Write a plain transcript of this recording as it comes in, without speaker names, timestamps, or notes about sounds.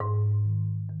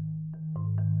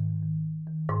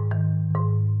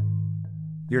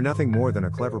You're nothing more than a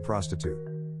clever prostitute.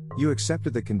 You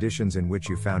accepted the conditions in which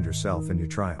you found yourself and you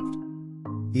triumphed.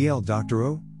 El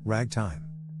Doctoro, Ragtime.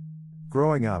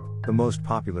 Growing up, the most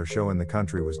popular show in the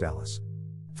country was Dallas.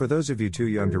 For those of you too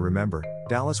young to remember,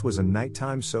 Dallas was a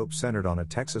nighttime soap centered on a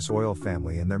Texas oil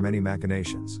family and their many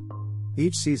machinations.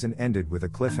 Each season ended with a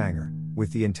cliffhanger,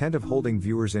 with the intent of holding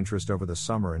viewers' interest over the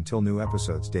summer until new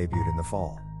episodes debuted in the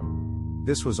fall.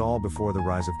 This was all before the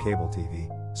rise of cable TV,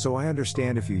 so I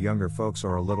understand if you younger folks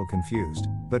are a little confused,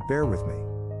 but bear with me.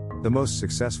 The most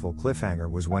successful cliffhanger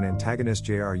was when antagonist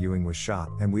J.R. Ewing was shot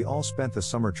and we all spent the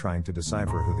summer trying to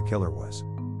decipher who the killer was.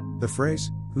 The phrase,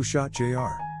 "Who shot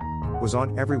J.R.?" was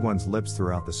on everyone's lips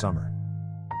throughout the summer.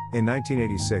 In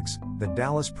 1986, the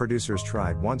Dallas producers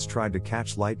once tried to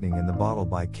catch lightning in the bottle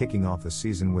by kicking off the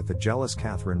season with the jealous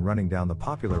Catherine running down the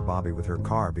popular Bobby with her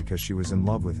car because she was in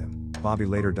love with him. Bobby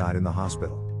later died in the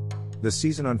hospital. The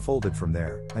season unfolded from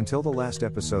there, until the last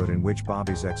episode in which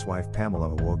Bobby's ex-wife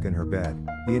Pamela awoke in her bed.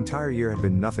 The entire year had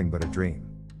been nothing but a dream.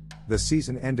 The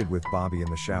season ended with Bobby in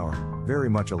the shower, very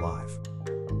much alive.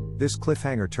 This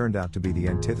cliffhanger turned out to be the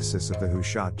antithesis of the Who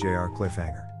Shot J.R.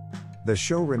 cliffhanger. The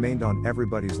show remained on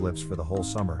everybody's lips for the whole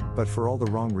summer, but for all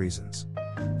the wrong reasons.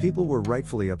 People were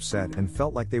rightfully upset and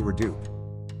felt like they were duped.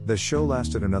 The show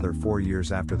lasted another 4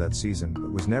 years after that season,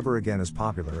 but was never again as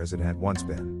popular as it had once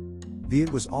been. The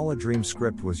 "It Was All a Dream"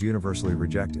 script was universally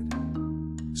rejected.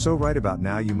 So right about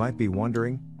now you might be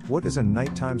wondering, what does a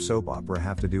nighttime soap opera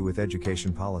have to do with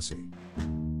education policy?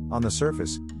 On the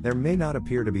surface, there may not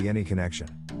appear to be any connection,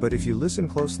 but if you listen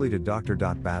closely to Dr.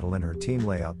 Battle and her team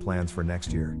lay out plans for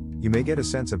next year, you may get a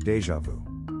sense of déjà vu.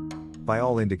 By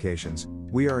all indications,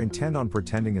 we are intent on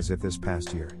pretending as if this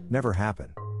past year never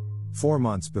happened. 4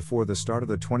 months before the start of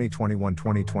the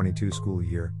 2021-2022 school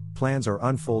year, plans are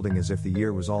unfolding as if the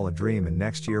year was all a dream, and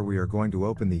next year we are going to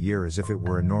open the year as if it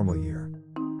were a normal year.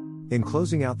 In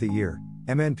closing out the year,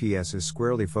 MNPS is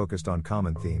squarely focused on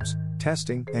common themes,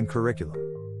 testing, and curriculum.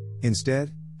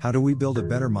 Instead, how do we build a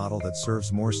better model that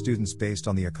serves more students based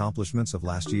on the accomplishments of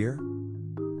last year?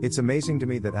 It's amazing to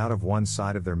me that out of one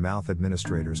side of their mouth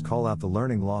administrators call out the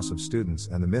learning loss of students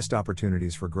and the missed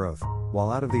opportunities for growth,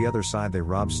 while out of the other side they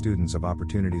rob students of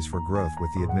opportunities for growth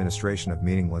with the administration of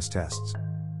meaningless tests.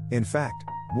 In fact,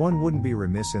 one wouldn't be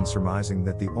remiss in surmising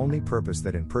that the only purpose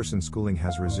that in-person schooling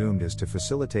has resumed is to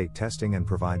facilitate testing and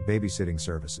provide babysitting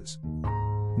services.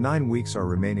 9 weeks are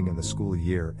remaining in the school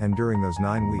year, and during those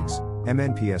 9 weeks,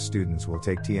 MNPS students will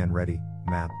take TN Ready,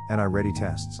 MAP, and iReady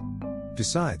tests.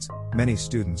 Besides, many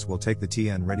students will take the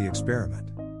TN Ready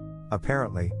experiment.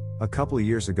 Apparently, a couple of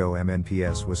years ago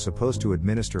MNPS was supposed to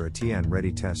administer a TN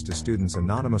Ready test to students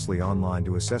anonymously online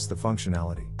to assess the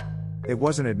functionality. It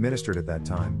wasn't administered at that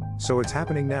time, so it's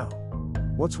happening now.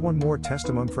 What's one more test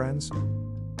among friends?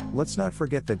 Let's not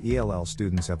forget that ELL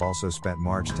students have also spent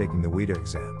March taking the WIDA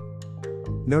exam.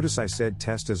 Notice I said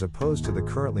test as opposed to the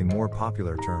currently more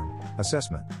popular term,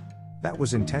 assessment. That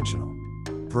was intentional.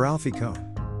 Per Alfie Kohn.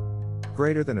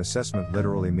 Greater than assessment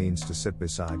literally means to sit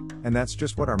beside, and that's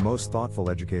just what our most thoughtful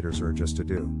educators urge us to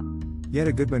do.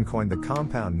 Yetta Goodman coined the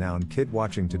compound noun kid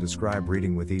watching to describe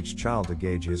reading with each child to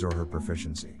gauge his or her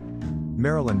proficiency.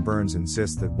 Marilyn Burns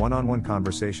insists that one-on-one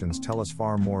conversations tell us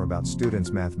far more about students'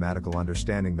 mathematical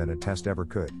understanding than a test ever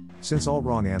could, since all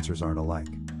wrong answers aren't alike.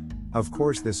 Of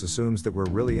course, this assumes that we're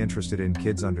really interested in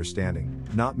kids' understanding,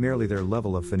 not merely their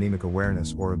level of phonemic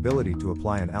awareness or ability to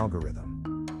apply an algorithm.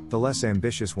 The less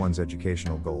ambitious one's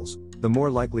educational goals, the more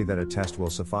likely that a test will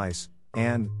suffice,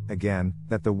 and, again,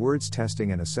 that the words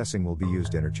testing and assessing will be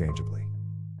used interchangeably.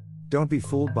 Don't be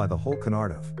fooled by the whole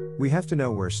canard of, we have to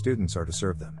know where students are to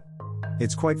serve them.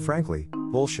 It's quite frankly,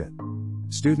 bullshit.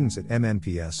 Students at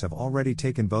MNPS have already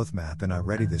taken both MAP and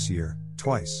iReady this year,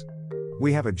 twice.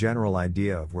 We have a general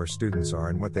idea of where students are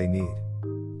and what they need.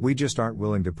 We just aren't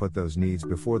willing to put those needs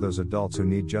before those adults who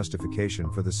need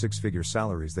justification for the six-figure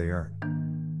salaries they earn.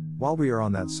 While we are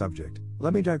on that subject,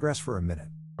 let me digress for a minute.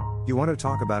 You want to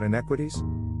talk about inequities?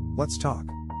 Let's talk.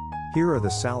 Here are the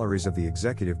salaries of the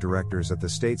executive directors at the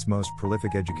state's most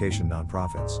prolific education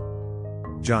nonprofits.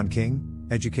 John King,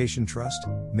 Education Trust,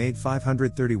 made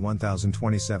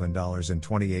 $531,027 in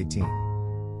 2018.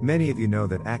 Many of you know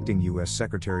that acting U.S.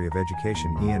 Secretary of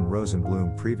Education Ian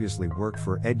Rosenblum previously worked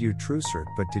for EduTrueCert,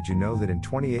 but did you know that in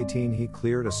 2018 he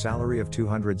cleared a salary of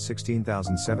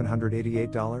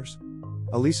 $216,788?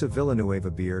 Elisa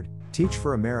Villanueva Beard, Teach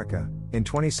for America, in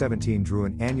 2017 drew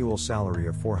an annual salary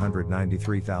of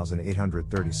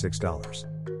 $493,836.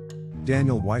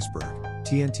 Daniel Weisberg,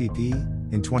 TNTP,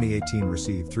 in 2018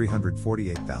 received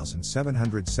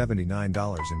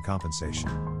 $348,779 in compensation.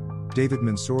 David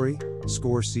Mansouri,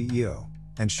 SCORE CEO,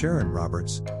 and Sharon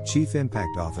Roberts, Chief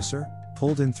Impact Officer,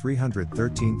 pulled in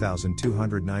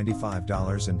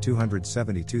 $313,295 and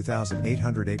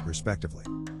 $272,808 respectively.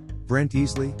 Brent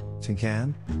Easley,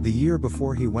 Tincan, the year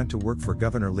before he went to work for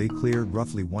Governor Lee, cleared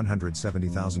roughly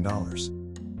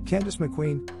 $170,000. Candace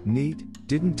McQueen, NEET,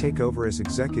 didn't take over as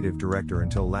executive director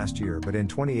until last year, but in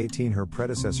 2018 her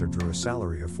predecessor drew a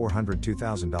salary of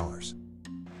 $402,000.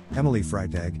 Emily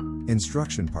Freitag,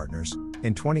 Instruction Partners,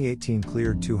 in 2018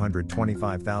 cleared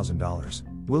 $225,000,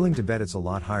 willing to bet it's a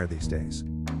lot higher these days.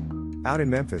 Out in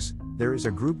Memphis, there is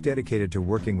a group dedicated to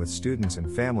working with students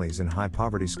and families in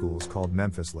high-poverty schools called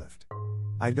Memphis Lift.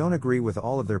 I don't agree with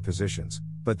all of their positions,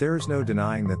 but there is no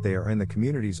denying that they are in the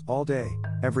communities all day,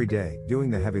 every day, doing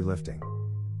the heavy lifting.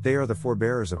 They are the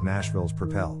forebearers of Nashville's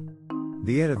Propel.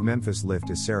 The head of Memphis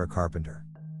Lift is Sarah Carpenter.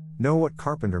 Know what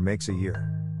Carpenter makes a year?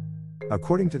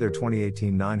 According to their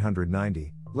 2018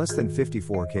 $990, less than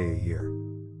 $54K a year.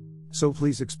 So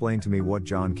please explain to me what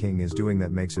John King is doing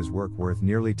that makes his work worth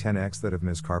nearly 10x that of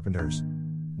Ms. Carpenter's.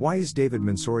 Why is David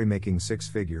Mansouri making six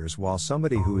figures while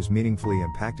somebody who is meaningfully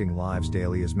impacting lives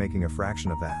daily is making a fraction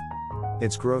of that?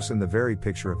 It's gross and the very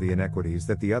picture of the inequities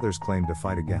that the others claim to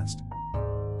fight against.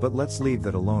 But let's leave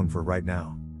that alone for right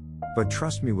now. But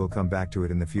trust me, we'll come back to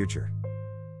it in the future.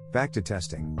 Back to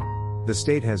testing. The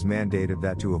state has mandated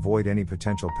that to avoid any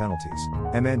potential penalties,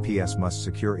 MNPS must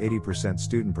secure 80%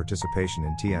 student participation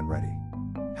in TN Ready.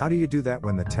 How do you do that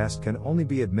when the test can only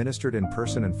be administered in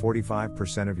person and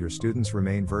 45% of your students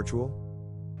remain virtual?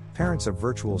 Parents of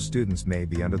virtual students may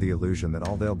be under the illusion that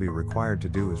all they'll be required to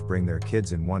do is bring their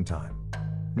kids in one time.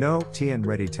 No, TN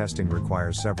Ready testing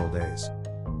requires several days.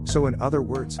 So in other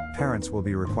words, parents will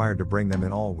be required to bring them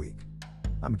in all week.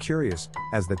 I'm curious,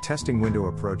 as the testing window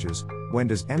approaches, when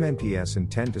does MNPS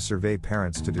intend to survey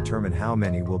parents to determine how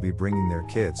many will be bringing their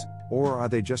kids, or are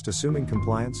they just assuming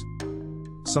compliance?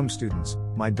 Some students,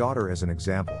 my daughter as an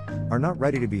example, are not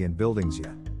ready to be in buildings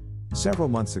yet. Several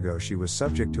months ago she was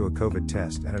subject to a COVID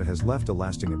test and it has left a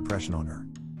lasting impression on her.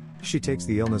 She takes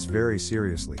the illness very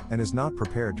seriously and is not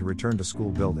prepared to return to school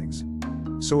buildings.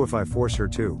 So if I force her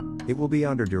to, it will be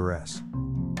under duress.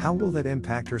 How will that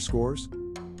impact her scores?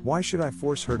 Why should I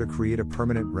force her to create a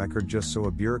permanent record just so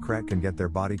a bureaucrat can get their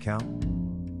body count?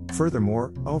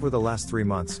 Furthermore, over the last 3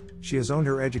 months, she has owned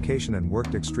her education and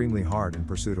worked extremely hard in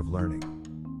pursuit of learning.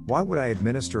 Why would I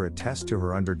administer a test to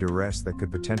her under duress that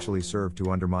could potentially serve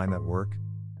to undermine that work?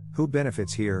 Who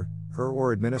benefits here, her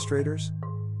or administrators?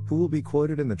 Who will be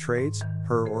quoted in the trades,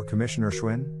 her or Commissioner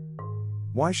Schwinn?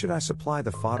 Why should I supply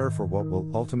the fodder for what will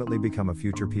ultimately become a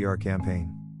future PR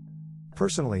campaign?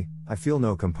 Personally, I feel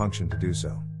no compunction to do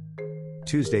so.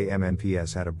 Tuesday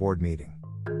MNPS had a board meeting.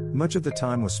 Much of the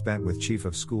time was spent with Chief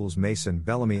of Schools Mason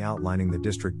Bellamy outlining the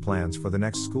district plans for the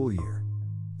next school year.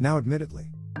 Now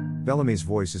admittedly, Bellamy's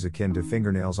voice is akin to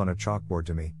fingernails on a chalkboard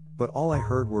to me, but all I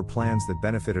heard were plans that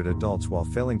benefited adults while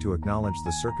failing to acknowledge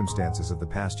the circumstances of the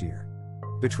past year.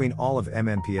 Between all of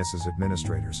MNPS's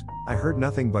administrators, I heard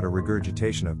nothing but a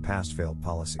regurgitation of past failed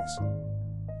policies.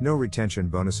 No retention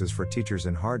bonuses for teachers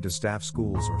in hard-to-staff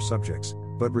schools or subjects,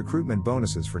 but recruitment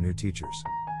bonuses for new teachers.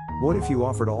 What if you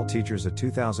offered all teachers a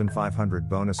 $2,500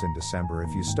 bonus in December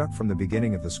if you stuck from the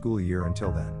beginning of the school year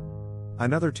until then?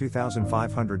 Another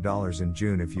 $2,500 in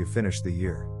June if you finished the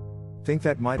year. Think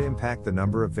that might impact the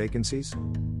number of vacancies?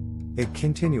 It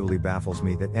continually baffles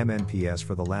me that MNPS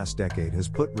for the last decade has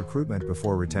put recruitment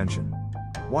before retention.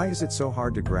 Why is it so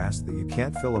hard to grasp that you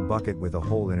can't fill a bucket with a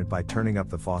hole in it by turning up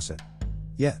the faucet?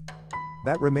 Yet,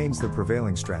 that remains the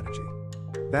prevailing strategy.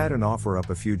 That and offer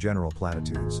up a few general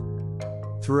platitudes.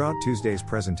 Throughout Tuesday's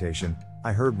presentation,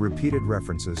 I heard repeated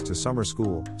references to summer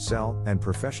school, SEL, and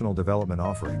professional development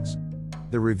offerings.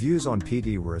 The reviews on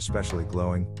PD were especially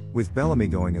glowing, with Bellamy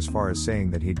going as far as saying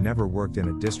that he'd never worked in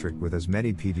a district with as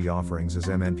many PD offerings as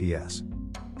MNPS.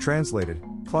 Translated,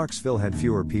 Clarksville had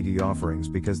fewer PD offerings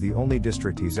because the only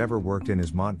district he's ever worked in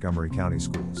is Montgomery County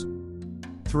Schools.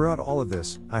 Throughout all of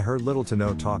this, I heard little to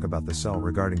no talk about the SEL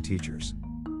regarding teachers.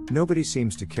 Nobody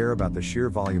seems to care about the sheer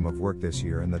volume of work this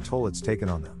year and the toll it's taken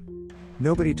on them.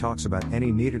 Nobody talks about any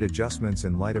needed adjustments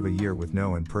in light of a year with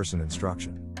no in-person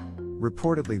instruction.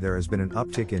 Reportedly, there has been an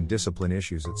uptick in discipline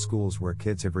issues at schools where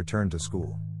kids have returned to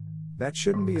school. That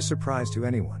shouldn't be a surprise to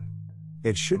anyone.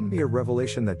 It shouldn't be a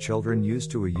revelation that children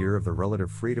used to a year of the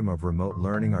relative freedom of remote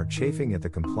learning are chafing at the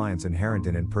compliance inherent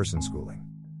in in-person schooling.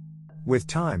 With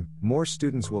time, more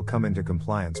students will come into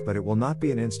compliance, but it will not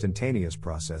be an instantaneous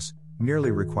process, merely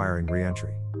requiring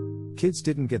re-entry. Kids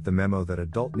didn't get the memo that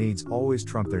adult needs always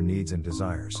trump their needs and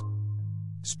desires.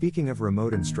 Speaking of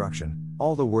remote instruction,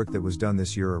 all the work that was done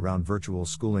this year around virtual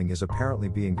schooling is apparently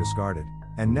being discarded,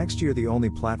 and next year the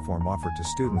only platform offered to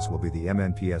students will be the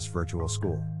MNPS Virtual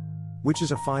School. which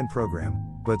is a fine program,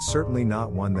 but certainly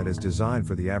not one that is designed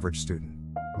for the average student.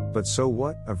 But so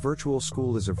what? A virtual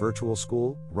school is a virtual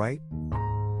school, right?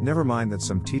 Never mind that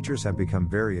some teachers have become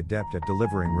very adept at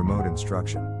delivering remote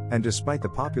instruction, and despite the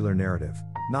popular narrative,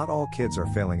 not all kids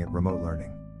are failing at remote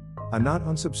learning. A not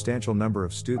unsubstantial number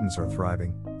of students are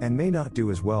thriving, and may not do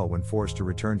as well when forced to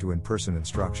return to in-person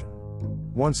instruction.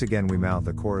 Once again we mouth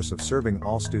the chorus of serving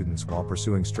all students while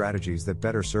pursuing strategies that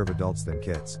better serve adults than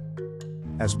kids.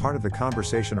 As part of the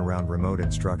conversation around remote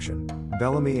instruction,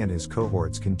 Bellamy and his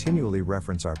cohorts continually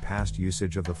reference our past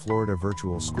usage of the Florida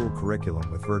virtual school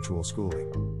curriculum with virtual schooling.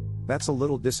 That's a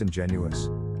little disingenuous.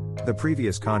 The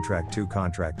previous contract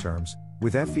terms,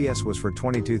 with FVS was for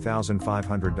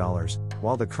 $22,500,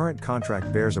 while the current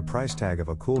contract bears a price tag of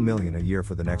a cool $1 million a year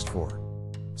for the next 4.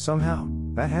 Somehow,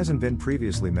 that hasn't been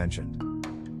previously mentioned.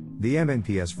 The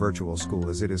MNPS virtual school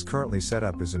as it is currently set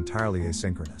up is entirely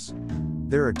asynchronous.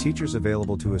 There are teachers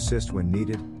available to assist when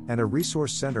needed, and a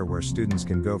resource center where students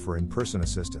can go for in-person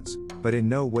assistance, but in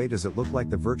no way does it look like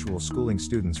the virtual schooling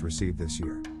students received this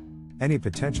year. Any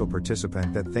potential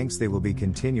participant that thinks they will be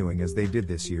continuing as they did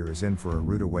this year is in for a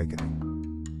rude awakening.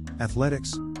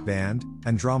 Athletics, band,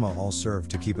 and drama all serve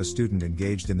to keep a student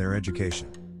engaged in their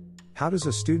education. How does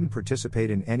a student participate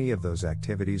in any of those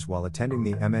activities while attending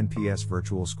the MNPS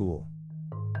virtual school?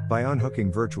 By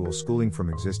unhooking virtual schooling from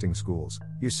existing schools,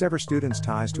 you sever students'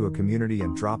 ties to a community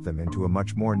and drop them into a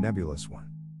much more nebulous one.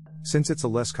 Since it's a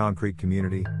less concrete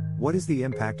community, what is the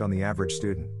impact on the average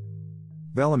student?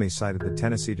 Bellamy cited the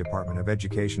Tennessee Department of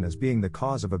Education as being the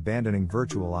cause of abandoning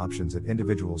virtual options at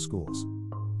individual schools.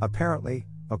 Apparently,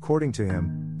 according to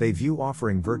him, they view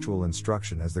offering virtual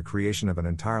instruction as the creation of an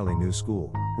entirely new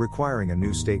school, requiring a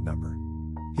new state number.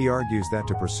 He argues that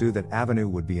to pursue that avenue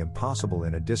would be impossible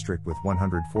in a district with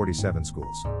 147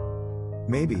 schools.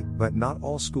 Maybe, but not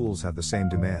all schools have the same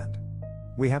demand.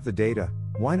 We have the data,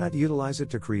 why not utilize it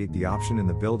to create the option in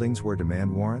the buildings where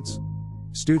demand warrants?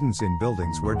 Students in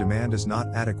buildings where demand is not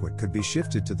adequate could be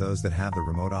shifted to those that have the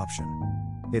remote option.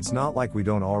 It's not like we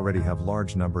don't already have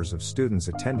large numbers of students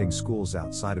attending schools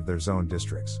outside of their zone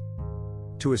districts.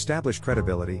 To establish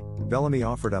credibility, Bellamy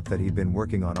offered up that he'd been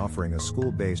working on offering a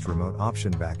school-based remote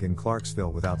option back in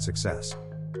Clarksville without success.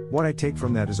 What I take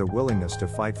from that is a willingness to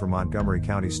fight for Montgomery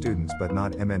County students but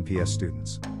not MNPS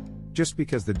students. Just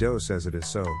because the DOE says it is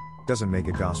so, doesn't make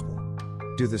it gospel.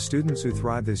 Do the students who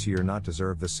thrive this year not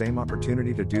deserve the same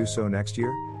opportunity to do so next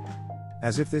year?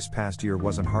 As if this past year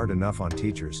wasn't hard enough on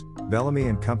teachers, Bellamy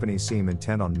and company seem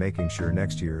intent on making sure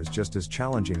next year is just as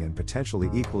challenging and potentially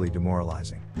equally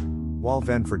demoralizing. While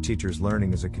VEN for teachers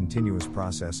learning is a continuous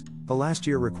process, the last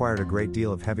year required a great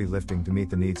deal of heavy lifting to meet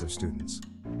the needs of students.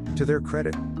 To their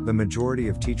credit, the majority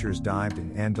of teachers dived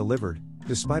in and delivered,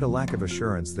 despite a lack of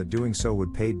assurance that doing so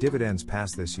would pay dividends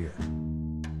past this year.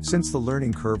 Since the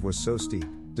learning curve was so steep,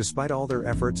 despite all their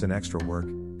efforts and extra work,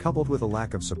 coupled with a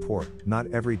lack of support, not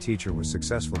every teacher was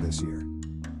successful this year.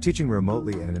 Teaching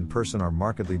remotely and in person are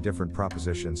markedly different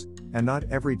propositions, and not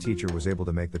every teacher was able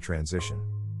to make the transition.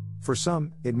 For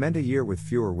some, it meant a year with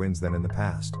fewer wins than in the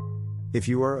past. If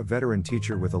you are a veteran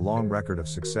teacher with a long record of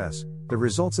success, the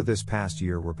results of this past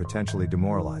year were potentially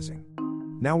demoralizing.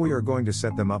 Now we are going to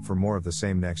set them up for more of the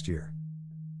same next year.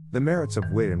 The merits of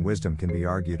wit and wisdom can be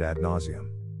argued ad nauseum.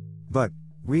 But,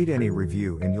 read any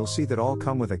review and you'll see that all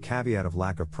come with a caveat of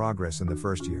lack of progress in the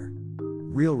first year.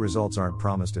 Real results aren't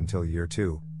promised until year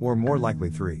 2, or more likely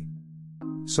 3.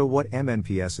 So what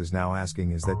MNPS is now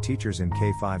asking is that teachers in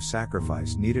K-5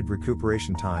 sacrifice needed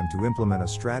recuperation time to implement a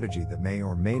strategy that may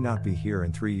or may not be here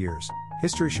in 3 years.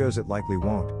 History shows it likely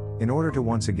won't, in order to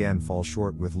once again fall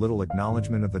short with little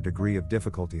acknowledgement of the degree of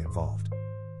difficulty involved.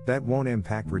 That won't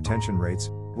impact retention rates,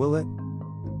 will it?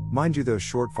 Mind you, those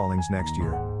shortfallings next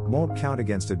year won't count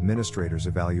against administrators'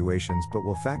 evaluations but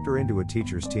will factor into a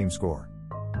teacher's team score.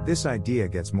 This idea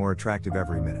gets more attractive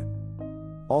every minute.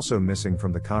 Also missing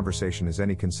from the conversation is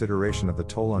any consideration of the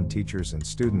toll on teachers and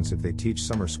students if they teach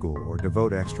summer school or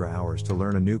devote extra hours to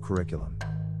learn a new curriculum.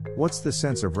 What's the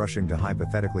sense of rushing to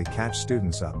hypothetically catch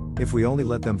students up, if we only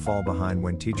let them fall behind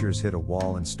when teachers hit a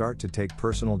wall and start to take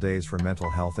personal days for mental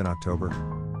health in October?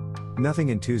 Nothing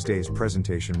in Tuesday's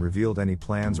presentation revealed any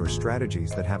plans or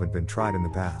strategies that haven't been tried in the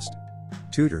past.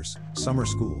 Tutors, summer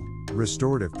school,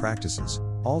 restorative practices,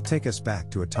 all take us back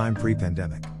to a time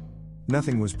pre-pandemic.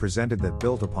 Nothing was presented that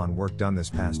built upon work done this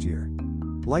past year.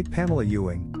 Like Pamela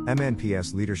Ewing,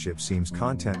 MNPS leadership seems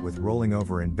content with rolling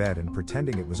over in bed and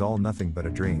pretending it was all nothing but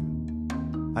a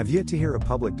dream. I've yet to hear a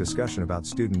public discussion about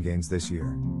student gains this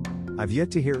year. I've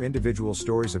yet to hear individual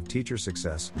stories of teacher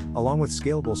success, along with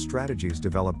scalable strategies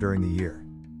developed during the year.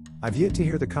 I've yet to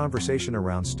hear the conversation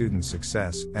around student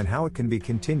success and how it can be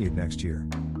continued next year.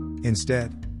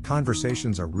 Instead,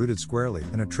 conversations are rooted squarely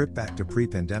in a trip back to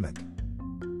pre-pandemic.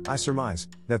 I surmise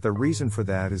that the reason for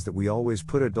that is that we always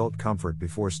put adult comfort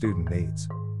before student needs.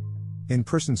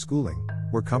 In-person schooling,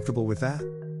 we're comfortable with that.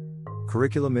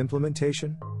 Curriculum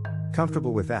implementation?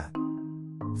 Comfortable with that.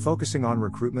 Focusing on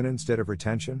recruitment instead of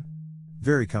retention?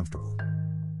 Very comfortable.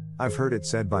 I've heard it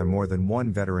said by more than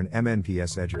one veteran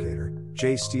MNPS educator,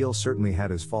 Jay Steele certainly had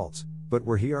his faults, but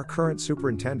were he our current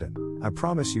superintendent, I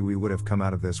promise you we would have come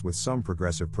out of this with some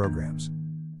progressive programs.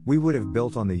 We would have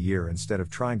built on the year instead of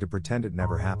trying to pretend it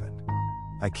never happened.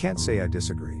 I can't say I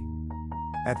disagree.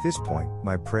 At this point,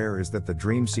 my prayer is that the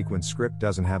Dream Sequence script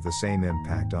doesn't have the same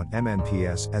impact on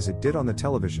MNPS as it did on the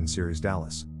television series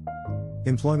Dallas.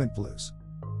 Employment blues.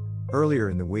 Earlier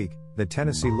in the week, the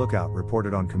Tennessee Lookout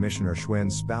reported on Commissioner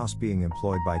Schwinn's spouse being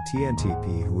employed by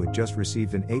TNTP, who had just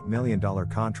received an $8 million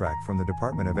contract from the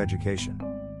Department of Education.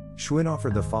 Schwinn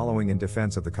offered the following in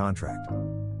defense of the contract.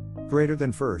 Greater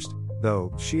than first,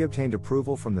 though, she obtained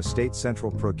approval from the State Central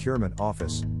Procurement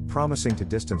Office, promising to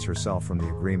distance herself from the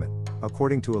agreement,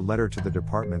 according to a letter to the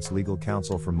department's legal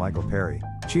counsel from Michael Perry,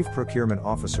 Chief Procurement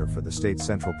Officer for the State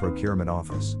Central Procurement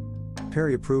Office.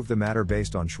 Perry approved the matter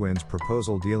based on Schwinn's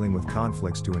proposal dealing with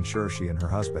conflicts to ensure she and her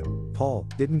husband, Paul,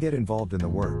 didn't get involved in the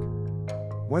work.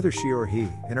 Whether she or he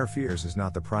interferes is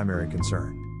not the primary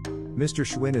concern. Mr.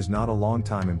 Schwinn is not a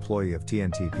long-time employee of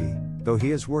TNTP, though he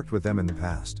has worked with them in the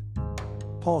past.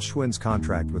 Paul Schwinn's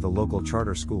contract with a local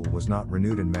charter school was not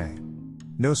renewed in May.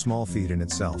 No small feat in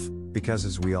itself, because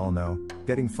as we all know,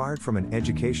 getting fired from an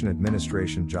education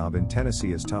administration job in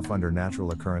Tennessee is tough under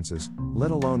natural occurrences,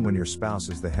 let alone when your spouse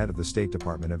is the head of the State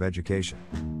Department of Education.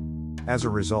 As a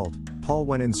result, Paul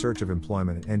went in search of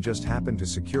employment and just happened to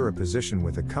secure a position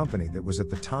with a company that was at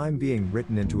the time being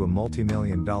written into a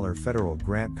multi-million-dollar federal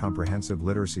grant, Comprehensive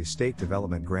Literacy State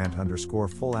Development Grant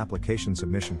 _ full application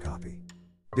submission copy.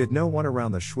 Did no one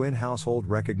around the Schwinn household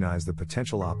recognize the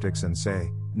potential optics and say,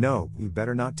 "No, you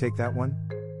better not take that one"?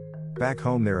 Back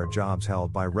home there are jobs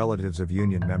held by relatives of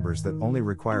union members that only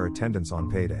require attendance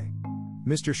on payday.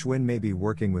 Mr. Schwinn may be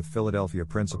working with Philadelphia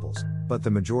principals, but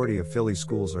the majority of Philly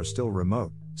schools are still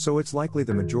remote, so it's likely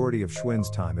the majority of Schwinn's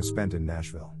time is spent in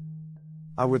Nashville.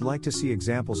 I would like to see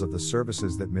examples of the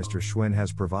services that Mr. Schwinn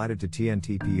has provided to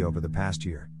TNTP over the past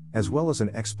year, as well as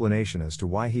an explanation as to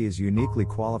why he is uniquely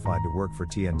qualified to work for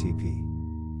TNTP.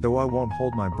 Though I won't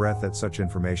hold my breath that such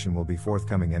information will be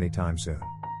forthcoming anytime soon.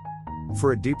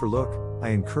 For a deeper look, I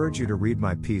encourage you to read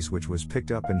my piece, which was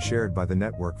picked up and shared by the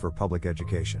Network for Public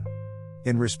Education.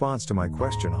 In response to my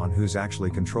question on who's actually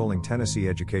controlling Tennessee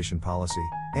education policy,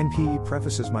 NPE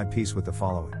prefaces my piece with the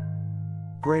following.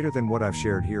 Greater than what I've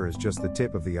shared here is just the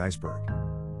tip of the iceberg.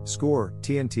 SCORE,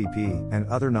 TNTP, and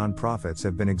other nonprofits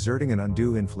have been exerting an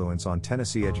undue influence on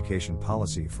Tennessee education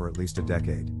policy for at least a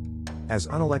decade. As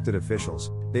unelected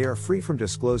officials, they are free from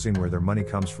disclosing where their money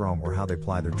comes from or how they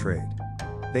ply their trade.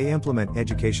 They implement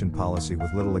education policy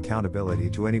with little accountability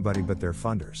to anybody but their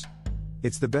funders.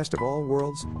 It's the best of all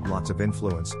worlds, lots of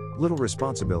influence, little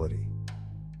responsibility.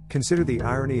 Consider the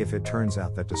irony if it turns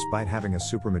out that despite having a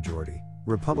supermajority,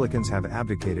 Republicans have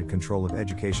abdicated control of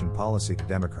education policy to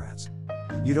Democrats.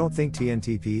 You don't think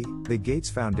TNTP, the Gates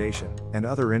Foundation, and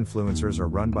other influencers are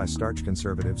run by starch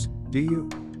conservatives, do you?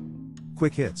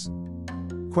 Quick hits.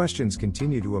 Questions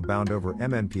continue to abound over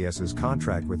MNPS's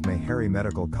contract with Meharry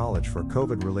Medical College for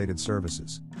COVID-related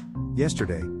services.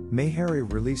 Yesterday, Meharry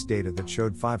released data that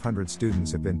showed 500 students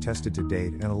have been tested to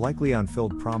date and a likely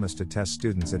unfilled promise to test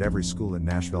students at every school in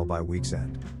Nashville by week's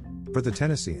end. For the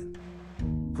Tennessean,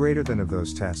 greater than of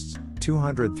those tests,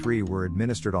 203 were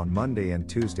administered on Monday and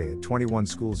Tuesday at 21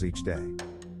 schools each day.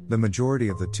 The majority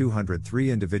of the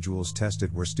 203 individuals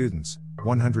tested were students,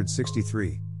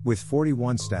 163, with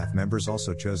 41 staff members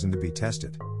also chosen to be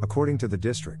tested, according to the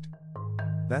district.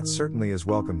 That certainly is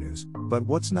welcome news, but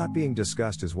what's not being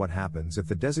discussed is what happens if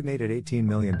the designated $18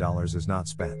 million is not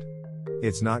spent.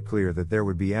 It's not clear that there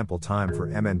would be ample time for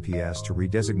MNPS to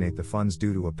redesignate the funds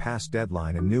due to a past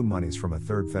deadline and new monies from a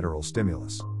third federal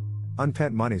stimulus.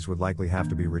 Unspent monies would likely have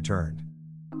to be returned.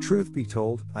 Truth be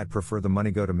told, I'd prefer the money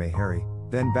go to Meharry,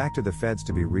 then back to the feds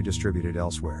to be redistributed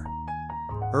elsewhere.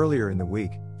 Earlier in the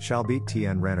week, Shalbeat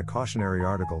TN ran a cautionary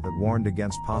article that warned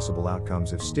against possible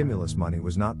outcomes if stimulus money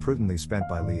was not prudently spent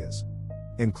by LEAs.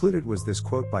 Included was this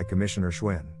quote by Commissioner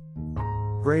Schwinn.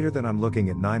 Greater than I'm looking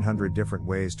at 900 different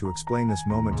ways to explain this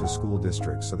moment to school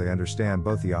districts so they understand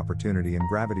both the opportunity and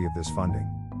gravity of this funding.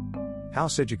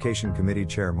 House Education Committee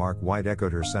Chair Mark White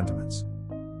echoed her sentiments.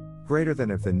 Greater than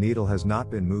if the needle has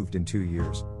not been moved in 2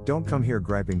 years, don't come here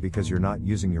griping because you're not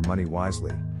using your money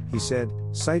wisely, he said,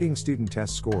 citing student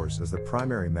test scores as the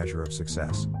primary measure of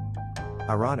success.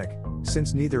 Ironic,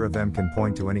 since neither of them can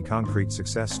point to any concrete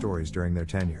success stories during their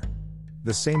tenure.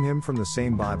 The same hymn from the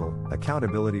same Bible,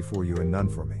 accountability for you and none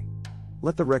for me.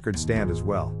 Let the record stand as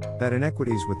well, that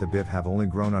inequities with the BIV have only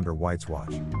grown under White's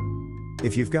watch.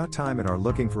 If you've got time and are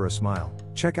looking for a smile,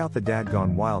 check out the Dad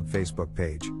Gone Wild Facebook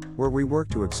page, where we work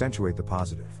to accentuate the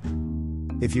positive.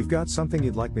 If you've got something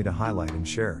you'd like me to highlight and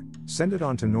share, send it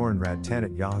on to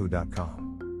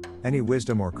norenrad10@yahoo.com. Any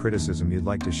wisdom or criticism you'd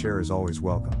like to share is always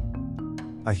welcome.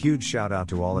 A huge shout out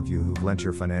to all of you who've lent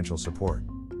your financial support.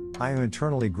 I am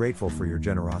eternally grateful for your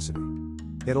generosity.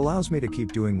 It allows me to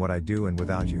keep doing what I do, and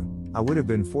without you, I would have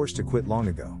been forced to quit long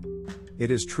ago.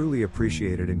 It is truly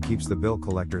appreciated and keeps the bill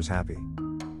collectors happy.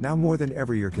 Now more than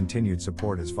ever, your continued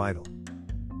support is vital.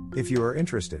 If you are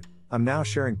interested, I'm now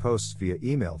sharing posts via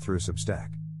email through Substack.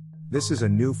 This is a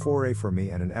new foray for me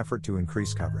and an effort to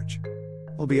increase coverage.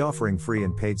 I'll be offering free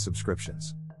and paid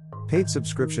subscriptions. Paid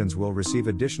subscriptions will receive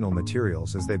additional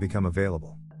materials as they become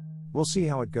available. We'll see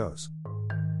how it goes.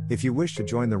 If you wish to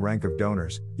join the rank of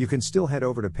donors, you can still head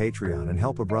over to Patreon and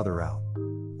help a brother out.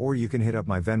 Or you can hit up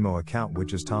my Venmo account,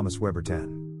 which is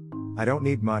ThomasWeber10. I don't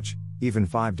need much, even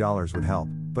 $5 would help,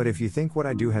 but if you think what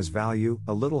I do has value,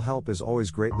 a little help is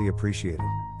always greatly appreciated,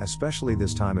 especially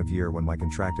this time of year when my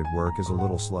contracted work is a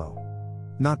little slow.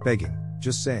 Not begging,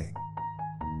 just saying.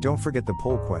 Don't forget the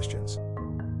poll questions.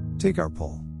 Take our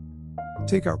poll.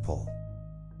 Take our poll.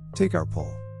 Take our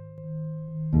poll.